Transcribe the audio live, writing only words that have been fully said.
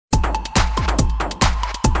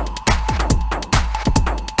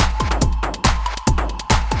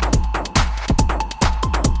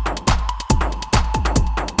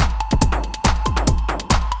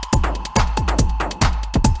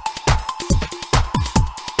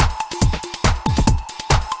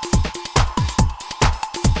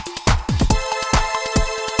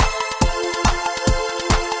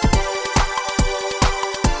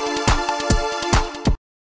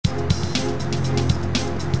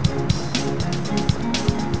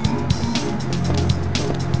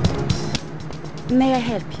May I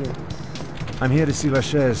help you? I'm here to see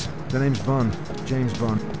Lachaise. The name's Bond. James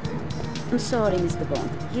Bond. I'm sorry, Mr. Bond.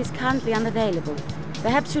 He is currently unavailable.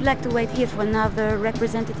 Perhaps you'd like to wait here for another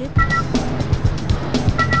representative?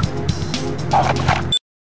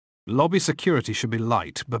 Lobby security should be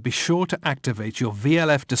light, but be sure to activate your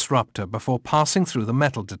VLF Disruptor before passing through the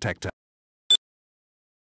metal detector.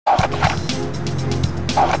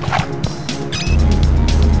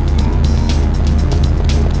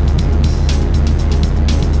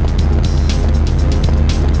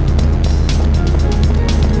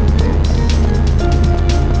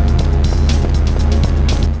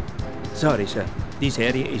 Sorry, sir. This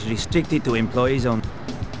area is restricted to employees only.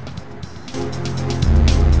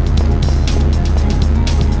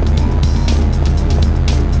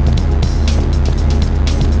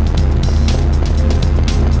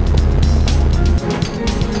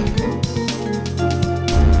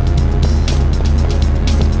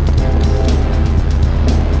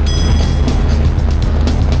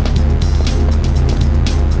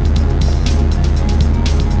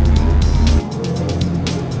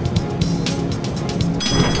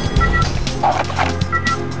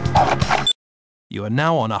 You are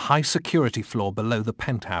now on a high security floor below the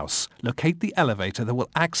penthouse. Locate the elevator that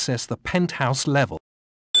will access the penthouse level.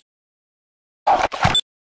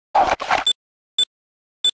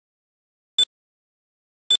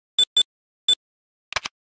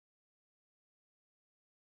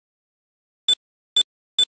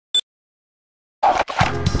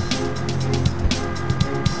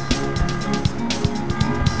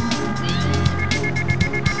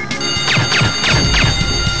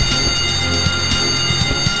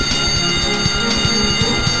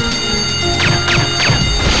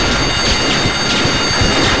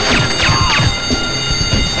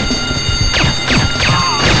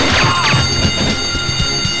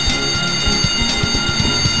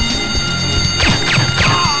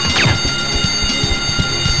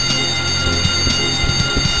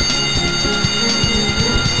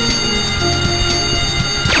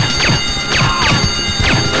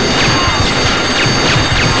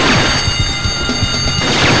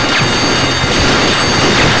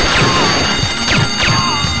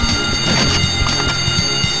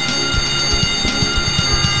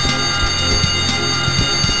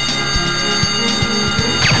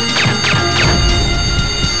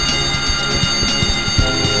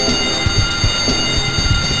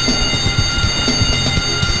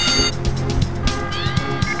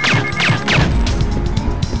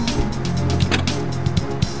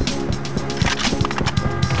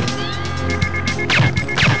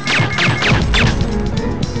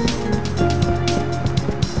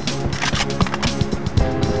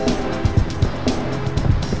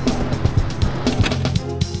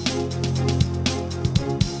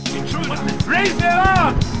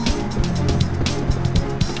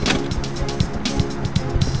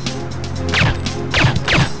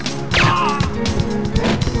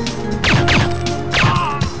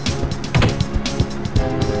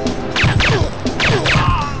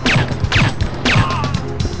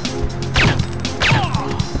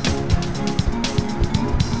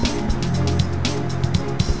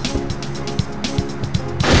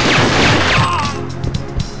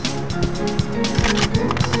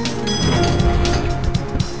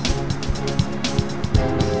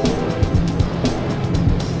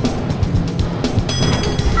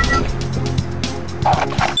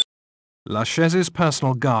 Lachaise's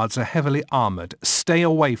personal guards are heavily armored. Stay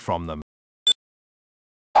away from them.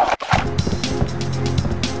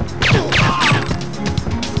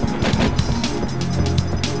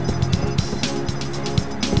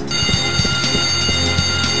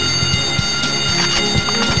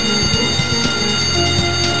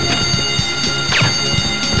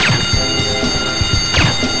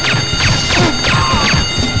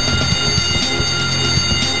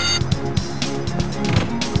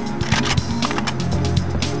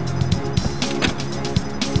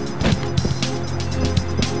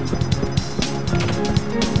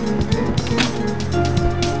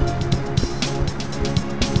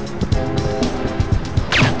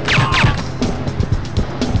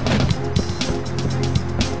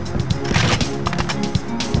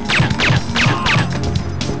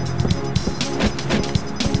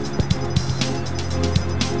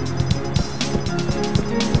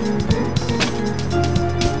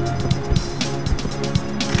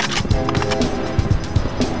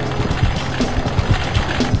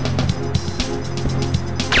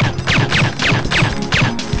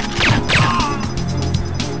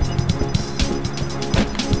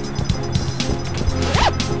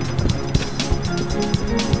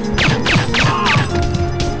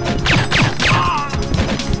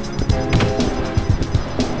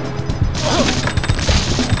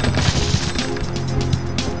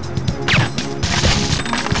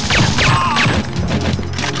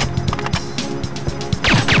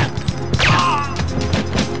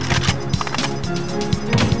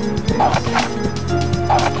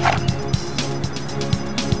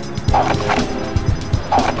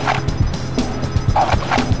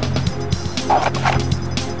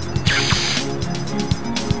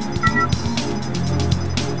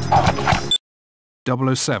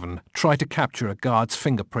 007, try to capture a guard's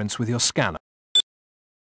fingerprints with your scanner.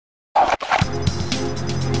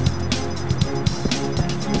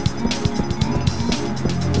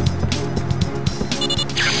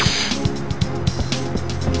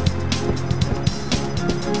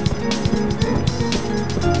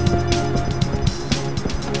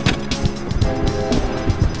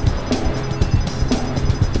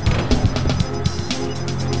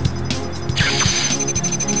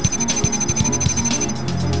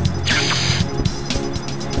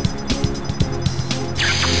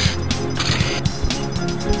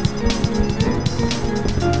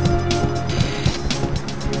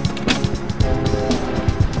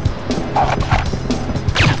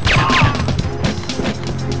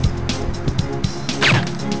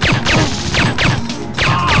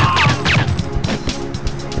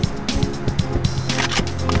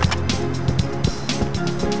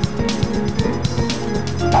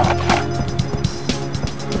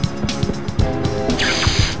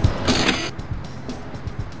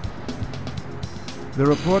 The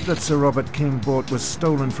report that Sir Robert King bought was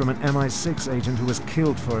stolen from an MI6 agent who was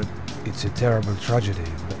killed for it. It's a terrible tragedy,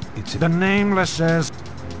 but it's The name, Lashes.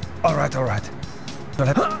 All right.